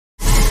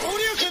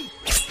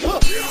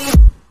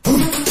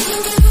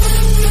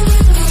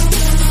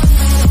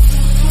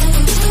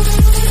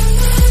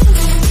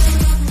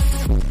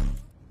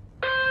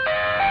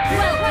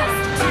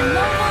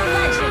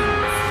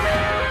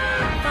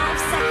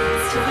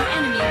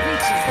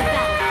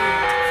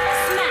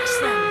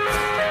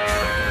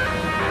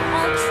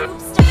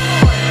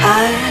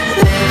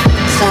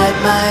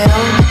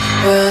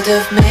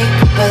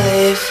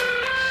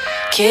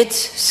Kids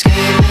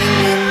screaming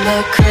in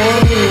their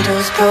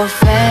cradles,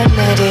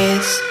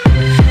 profanities.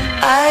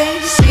 I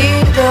see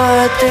the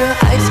world through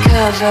eyes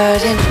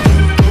covered in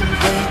ink and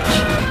bleach.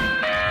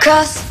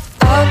 Cross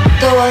out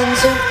the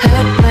ones who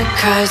heard my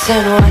cries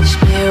and watched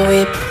me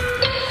weep.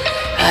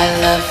 I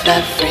love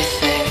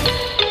everything.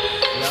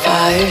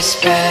 Fire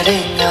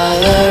spreading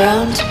all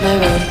around my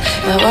room.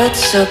 My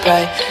world's so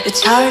bright,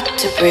 it's hard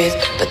to breathe,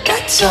 but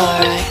that's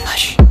alright.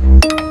 Hush.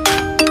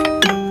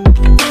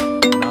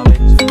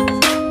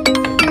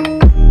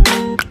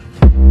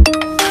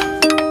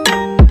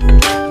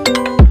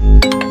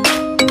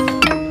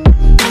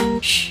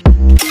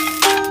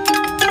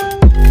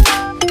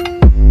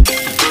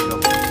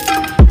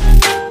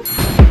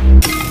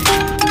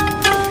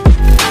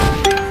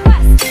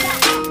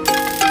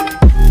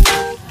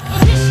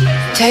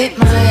 Take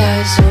my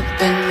eyes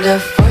open to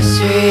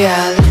force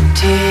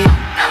reality.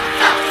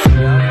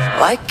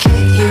 Why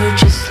can't you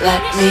just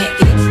let me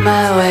eat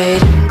my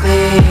weight in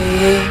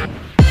glee?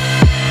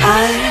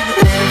 I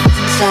live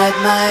inside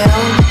my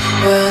own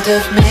world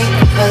of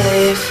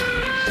make-believe.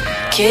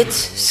 Kids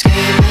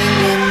screaming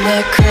in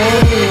their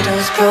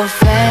cradles,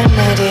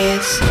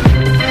 profanities.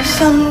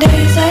 Some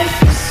days I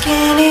feel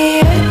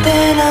skinnier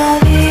than all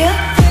the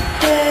other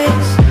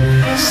days.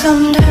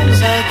 Sometimes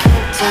I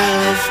can't tell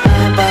if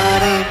my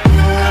body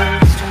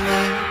belongs to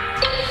me.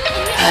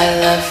 I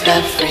love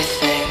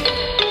everything.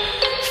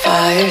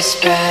 Fire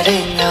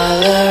spreading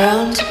all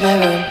around my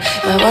room.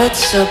 My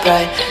world's so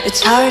bright,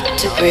 it's hard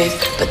to breathe,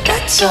 but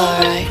that's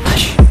alright.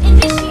 Hush.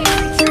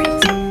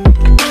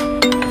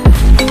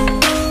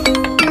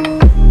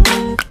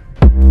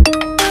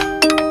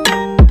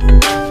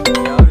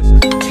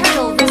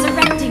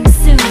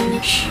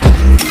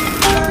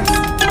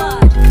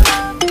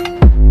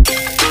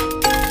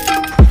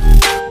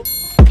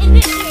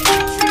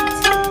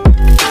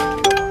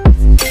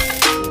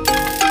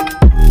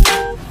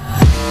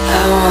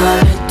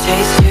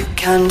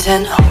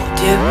 Content, hold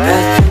your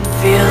breath and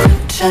feel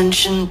the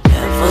tension.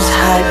 Devils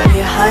hide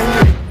behind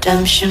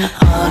redemption.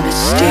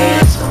 Honesty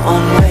is a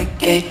one-way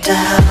gate to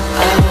hell.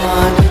 I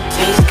wanna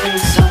taste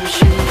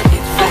consumption,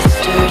 eat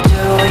faster to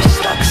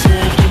waste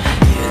oxygen.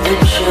 Hear the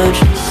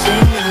children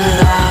sing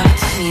aloud.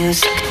 It's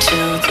music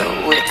till the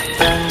wick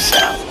burns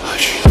out.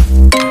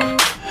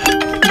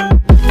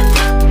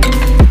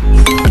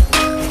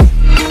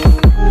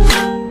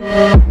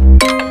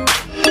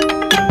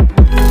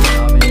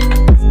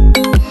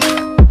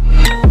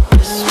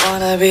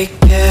 Be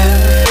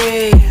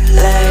carefree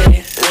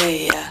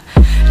lately, yeah.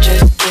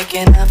 Just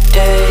picking up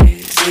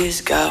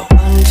daisies. Got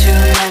one too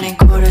many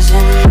quarters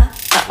in my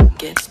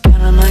pockets.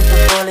 Counting like the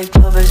 40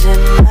 clovers in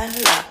my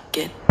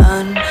locket.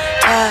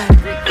 Untied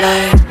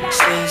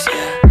laces,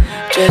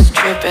 yeah. Just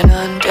tripping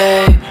on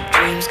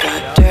daydreams.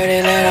 Got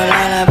dirty little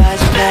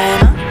lullabies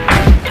playing on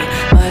repeat.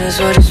 Might as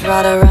well just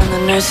ride around the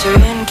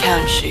nursery and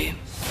count sheep.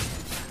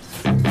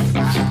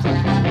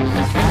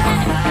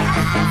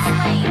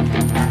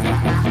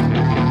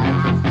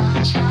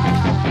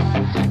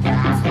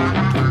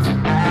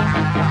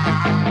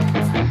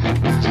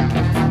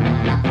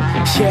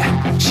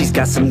 Yeah, she's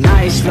got some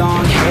nice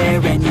long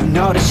hair, and you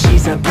know that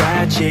she's a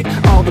bad chick.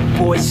 All the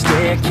boys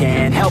stare,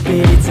 can't help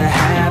it, it's a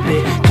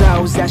habit.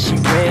 Clothes that she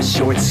wears,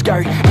 short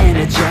skirt and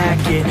a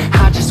jacket.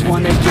 I just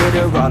wanna get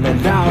her all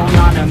alone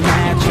on a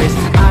mattress.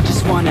 I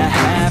just wanna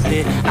have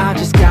it, I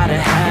just gotta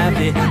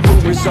have it.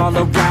 Rumors all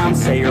around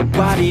say her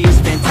body is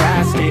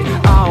fantastic.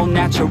 All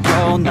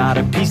natural, not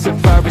a piece of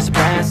fur is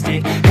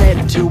plastic.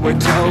 Head to her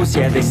toes,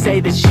 yeah, they say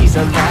that she's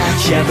a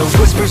latch. Yeah, the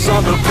whispers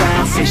all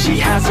around say she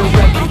has a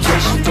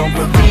reputation. Don't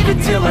believe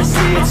it till I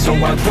see it, so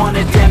I want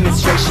a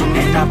demonstration.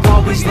 And I've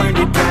always learned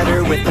it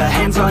better with a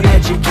hands-on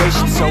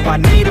education. So I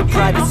need a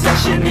private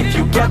session if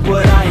you get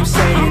what I am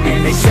saying.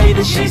 And they say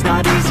that she's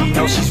not easy,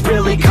 no, she's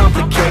really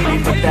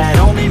complicated. But that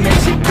only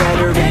makes it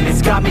better, and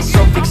it's got me so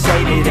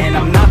fixated. And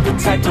I'm not the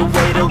type to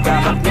wait around,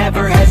 I've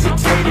never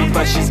hesitated.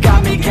 But she's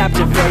got me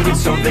captivated,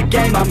 so the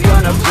game, I'm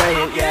gonna play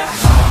it, yeah.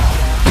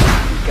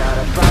 She's got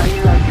a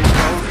body like a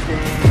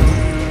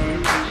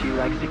golden. She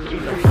likes to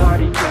keep the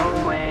party going.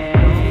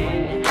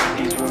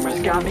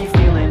 Got me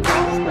feeling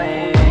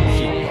lonely.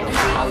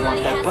 I want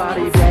that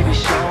body, baby,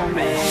 show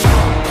me.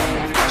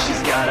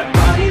 She's got a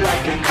body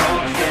like a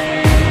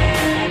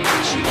coffin.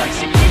 She likes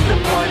to keep the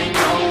party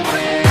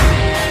going.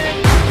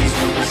 These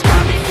rumors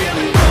got me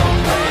feeling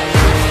lonely.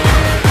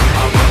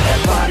 I want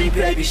that body,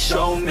 baby,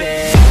 show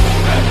me.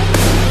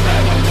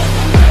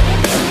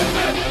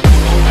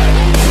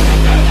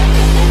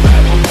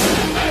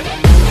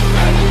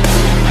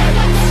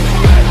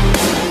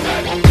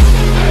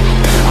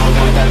 I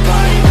want that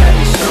body,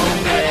 baby, show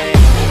me.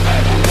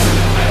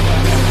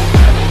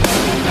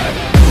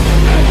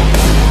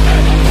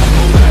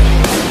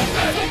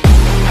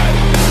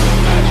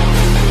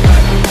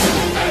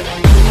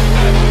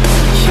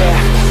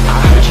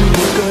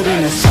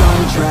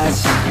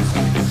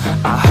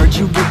 I heard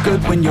you look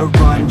good when you're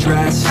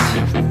undressed.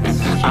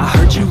 I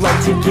heard you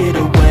like to get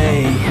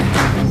away.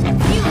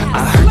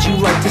 I heard you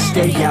like to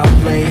stay out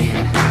late.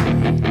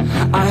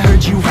 I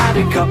heard you had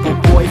a couple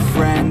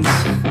boyfriends.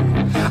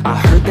 I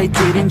heard they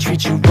didn't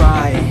treat you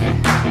right.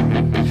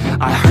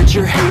 I heard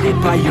you're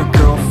hated by your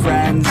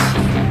girlfriends,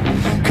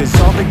 'cause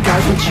all the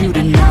guys want you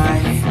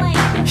tonight.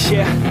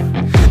 Yeah,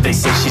 they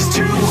say she's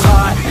too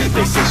hot,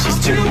 they say she's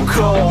too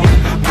cold.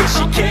 Where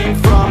she came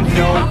from,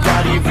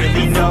 nobody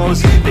really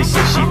knows. They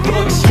say she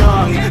looks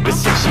young, but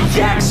say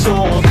she acts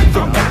old.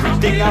 From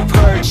everything I've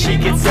heard, she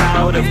gets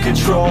out of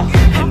control.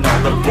 And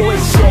all the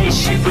boys say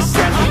she was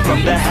sent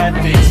from the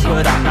heavens,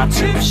 but I'm not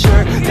too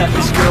sure that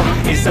this girl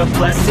is a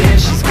blessing.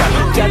 She's got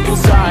the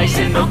devil's eyes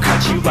and they'll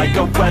cut you like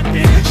a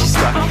weapon. She's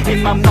stuck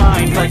in my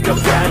mind like a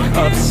bad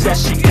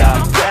obsession.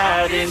 Got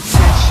bad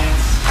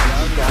intentions.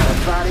 She got a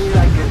body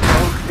like a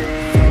coke thing.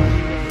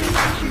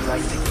 She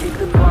likes to keep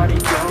the party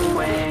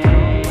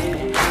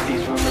going.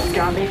 These rumors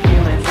got me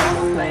feeling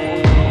lonely.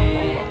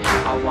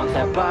 I want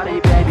that body,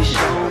 baby,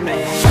 show me.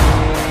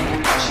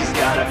 She's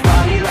got a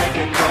body like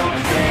a coke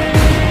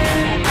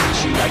thing.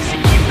 She likes to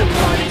keep the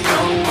party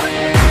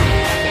going.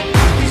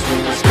 These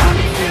rumors got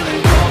me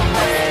feeling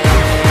lonely.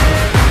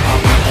 I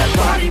want that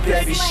body,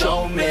 baby, show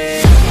me.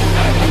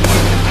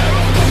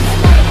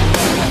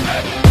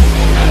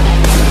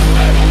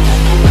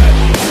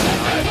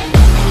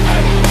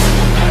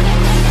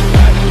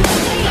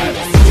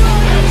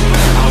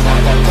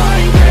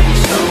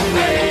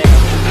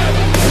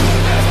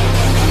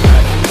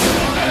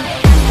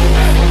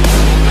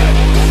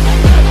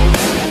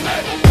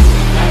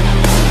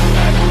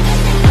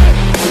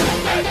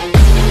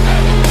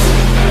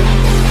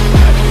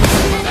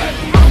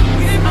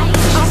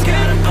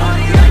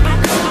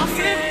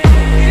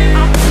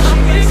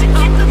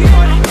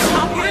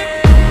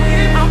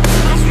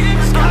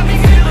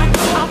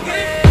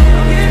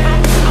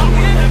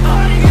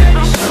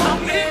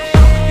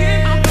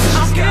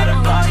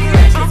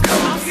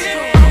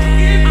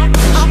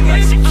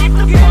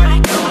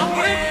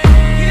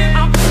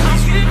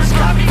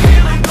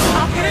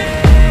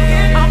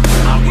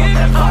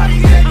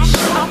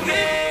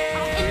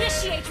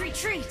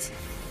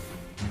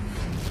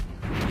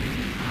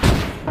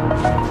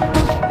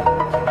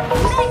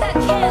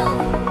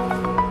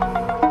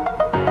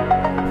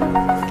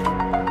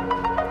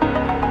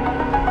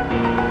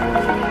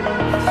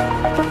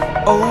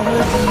 Over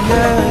the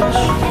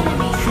edge,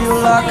 feel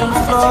like I'm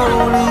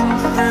floating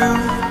through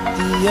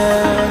the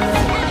air.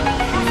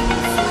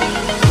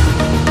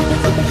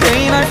 The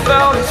pain I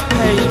felt is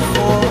paid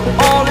for,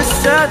 all is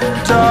said and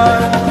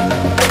done.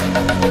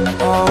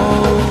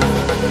 Oh,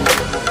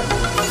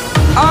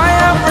 I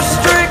am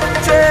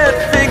restricted,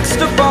 fixed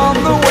upon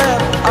the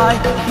web. I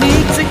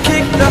need to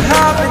kick the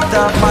habit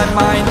that my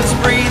mind is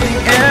breathing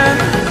in.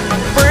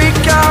 Break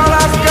out,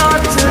 I've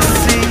got to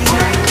see.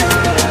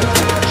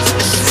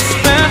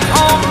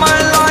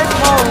 My life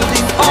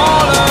holding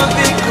all of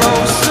it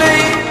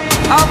closely.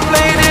 I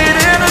played it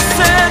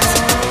innocent,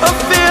 a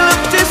feel of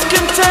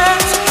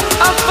discontent.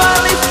 I'm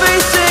finally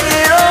facing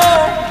it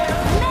all,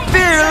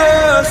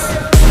 fearless.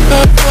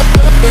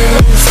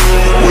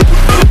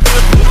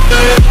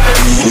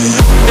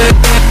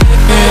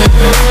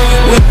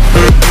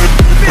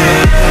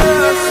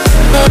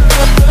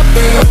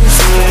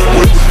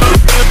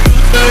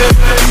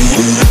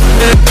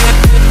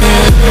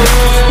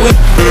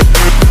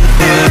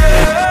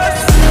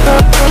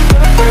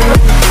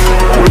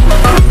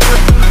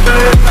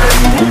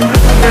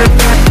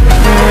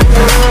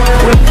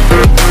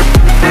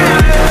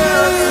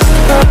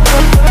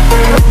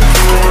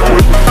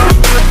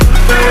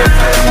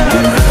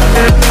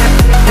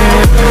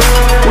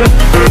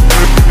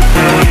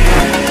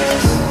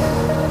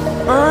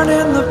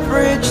 Burning the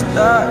bridge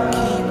that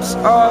keeps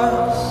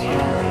us.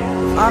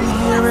 I'm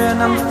here and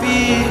I'm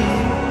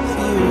feeling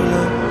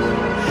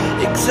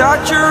fearless.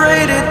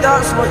 Exaggerated,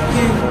 that's what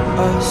you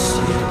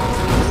assume.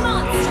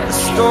 The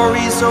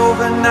story's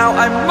over now,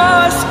 I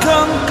must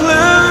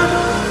conclude.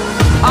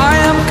 I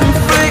am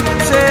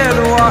conflicted,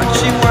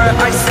 watching where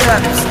I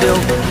step still,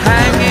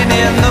 hanging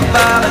in the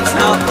balance.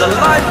 Not the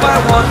life I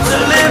want to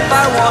live,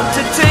 I want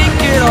to take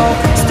it all.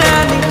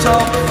 Standing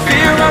tall,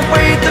 fear I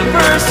weighed the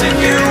person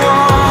you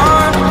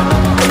are.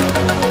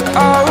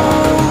 Oh,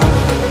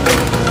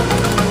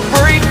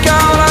 break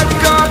out, I've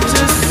got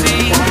to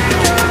see.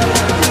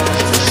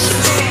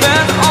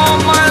 Spent all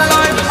my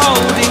life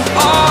holding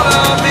all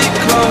of it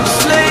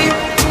closely.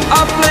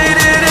 I played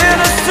it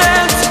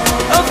innocent,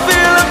 a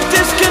feel of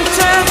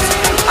discontent.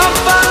 I'm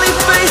finally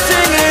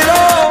facing it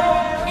all,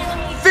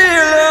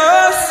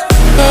 fearless.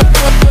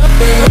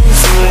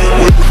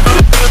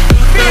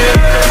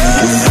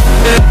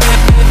 Fearless.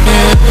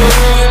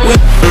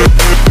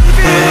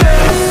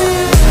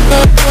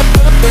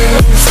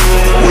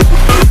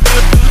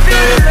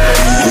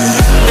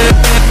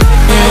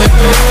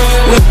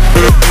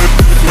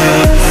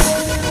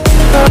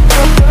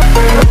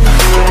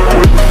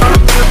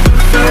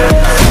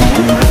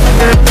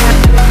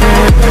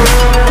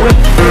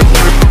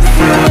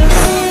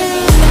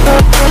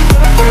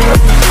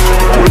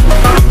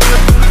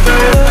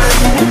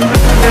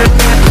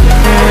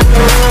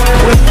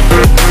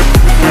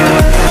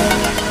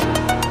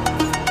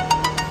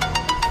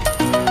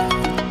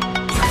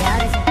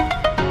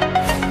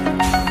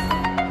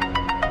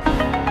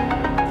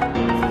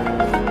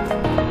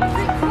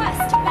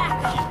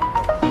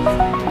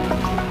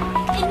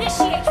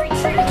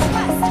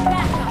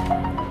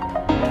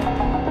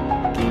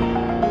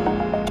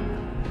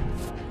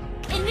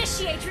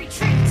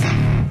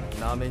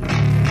 Initiate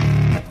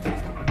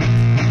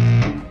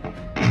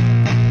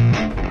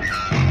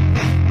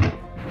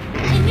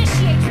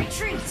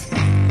retreat.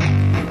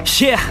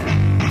 Yeah,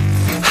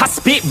 I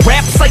spit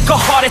raps like a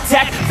heart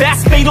attack,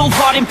 fast fatal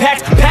heart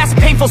impact, past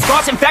painful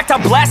scars. In fact,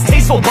 I blast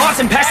tasteful bars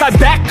and packs. I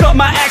back up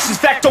my actions,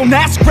 fact don't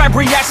ask, grab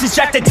reactions,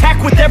 jacked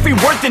attack with every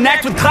word, then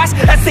act with class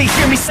as they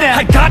hear me snap.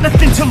 I got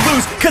nothing to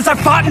lose, cause I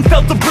fought and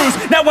felt the bruise.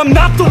 Now I'm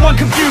not the one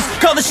confused,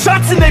 call the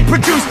shots and they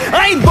produce.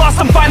 I ain't lost,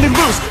 I'm finally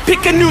loose,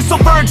 pick a new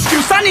silver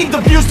excuse. I need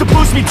the views to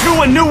boost me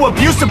to a new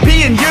abuse of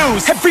being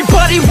used.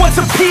 Everybody wants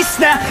a piece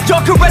now,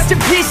 y'all can rest in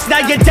peace now.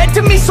 You're dead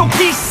to me, so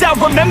peace out,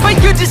 remember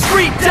you're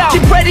discreet out.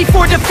 Get ready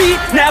for defeat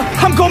now,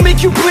 I'm gonna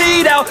make you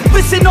bleed out.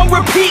 Listen on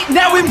repeat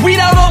now and weed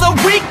out all the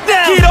weak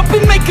now. Get up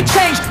and make a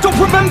change, don't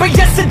remember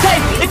yesterday.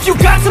 If you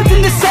got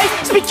something to say,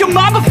 speak your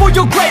mind before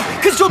your grave,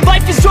 cause your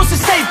life is yours to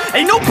save.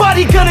 Ain't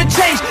nobody gonna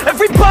change,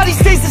 everybody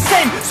stays the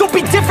same. So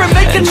be different,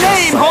 make a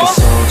name, like huh? a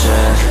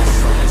soldier,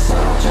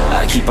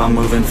 I keep on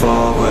moving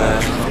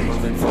forward,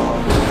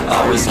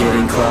 always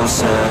getting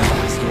closer.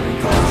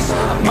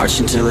 I march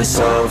until it's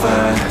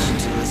over.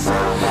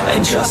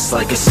 And just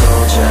like a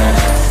soldier,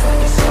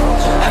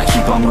 I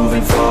keep on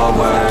moving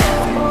forward,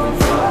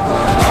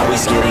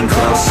 always getting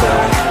closer.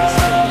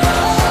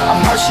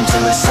 I march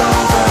until it's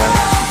over.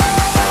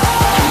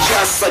 And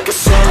just like a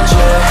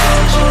soldier,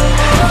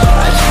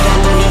 I keep on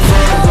moving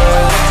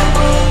forward,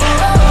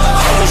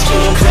 always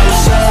getting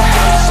closer.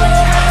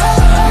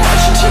 I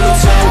march until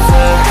it's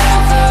over.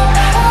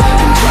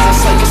 And just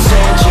like a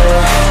soldier,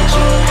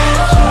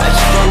 I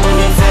keep on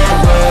moving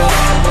forward,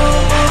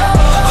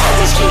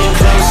 always getting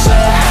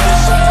closer.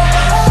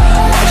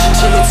 March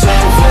until it's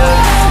over.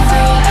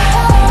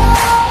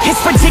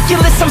 It's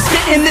ridiculous, I'm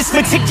spitting this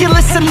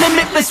meticulous and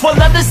limitless, while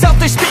others out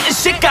there spitting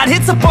shit got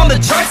hits up on the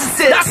charts and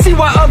shit. I see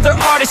why other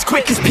artists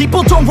quit, cause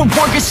people don't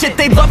reward good shit.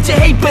 They love to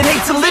hate but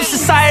hate to live.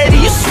 Society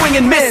is swing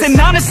and miss, and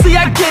honestly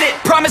I get it.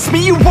 Promise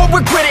me you won't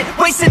regret it.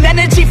 Wasting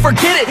energy,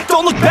 forget it.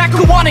 Don't look back,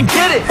 go on and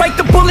get it. Bite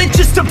the bullet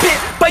just a bit,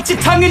 bite your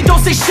tongue and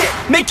don't say shit.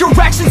 Make your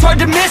actions hard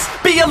to miss,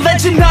 be a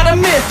legend not a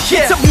myth.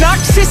 Yeah. It's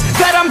obnoxious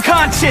that I'm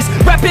conscious,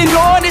 rapping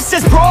honest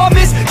as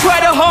promise. Try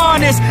to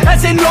harness,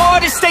 as an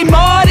artist stay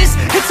modest.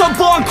 It's a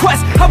long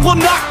quest, I will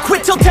not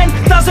quit till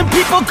 10,000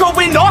 people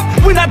going off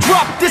when I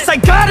drop this. I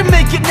gotta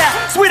make it now,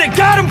 swear to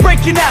God I'm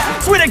breaking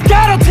out. Swear to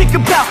God I'll take a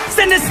bow,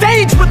 stand the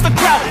stage with the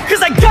crowd,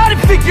 cause I got it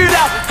figured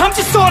out. I'm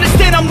just honest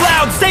and I'm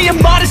loud,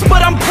 staying modest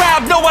but I'm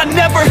proud. No, I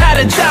never had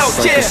a doubt,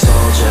 like yeah. a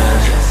soldier,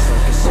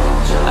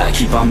 I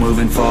keep on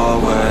moving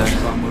forward,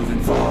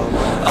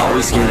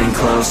 always getting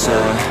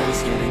closer.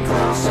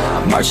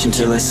 I march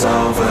until it's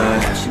over.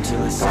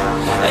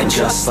 And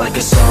just like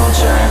a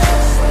soldier,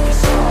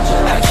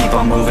 I keep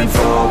on moving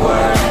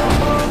forward,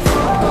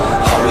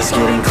 always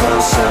getting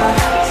closer.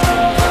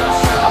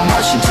 I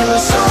march until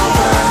it's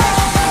over.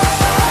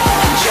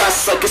 And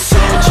just like a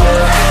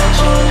soldier,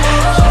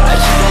 I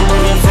keep on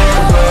moving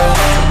forward,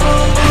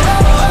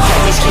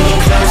 always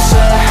getting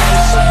closer.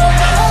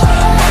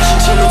 I march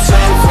until it's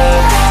over.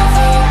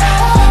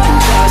 And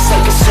just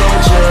like a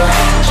soldier,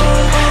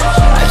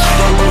 I keep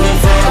on moving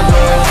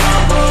forward,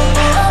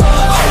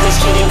 always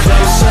getting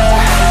closer.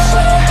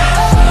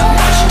 I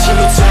march until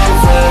it's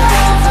over.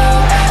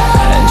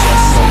 And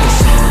just like a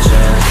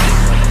soldier,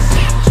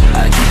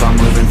 I keep on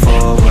moving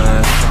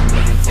forward,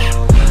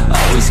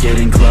 always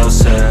getting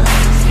closer.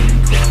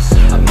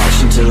 I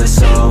march until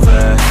it's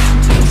over.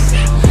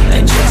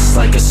 And just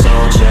like a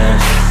soldier,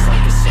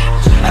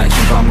 I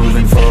keep on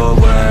moving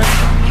forward,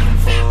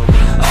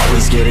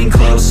 always getting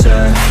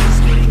closer.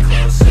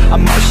 I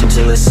march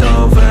until it's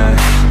over.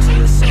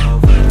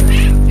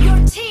 Your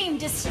team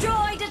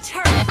destroyed a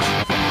turret.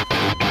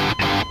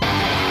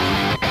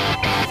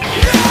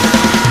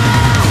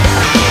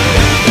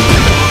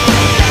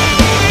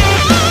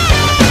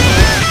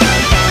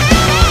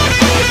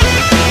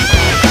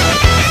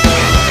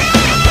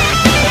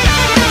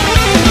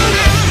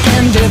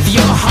 And if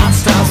your heart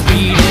stops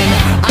beating,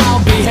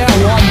 I'll be here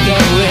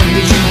wondering,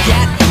 did you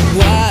get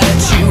what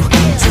you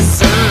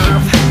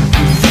deserve?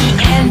 The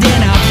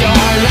ending of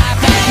your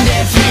life. And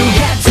if you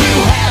get to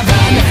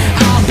heaven,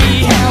 I'll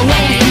be here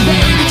waiting,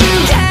 baby. Did you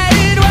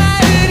get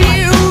what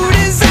you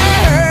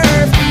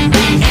deserve?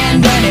 The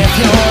end. And if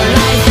your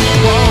life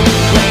won't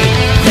wait,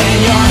 then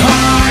your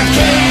heart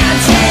can't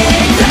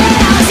take the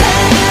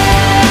step.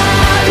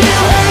 You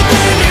heard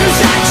the news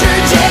that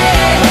you're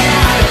dead.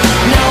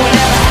 No one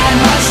ever had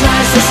much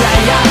nice to say.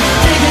 I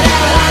think that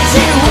I liked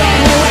you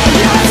anyway.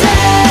 You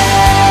take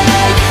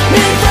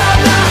me from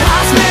the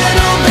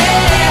hospital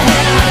bed.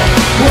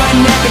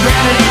 Wasn't at the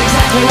ground, it ain't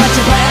exactly what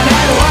you planned.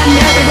 And wasn't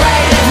at the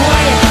grave.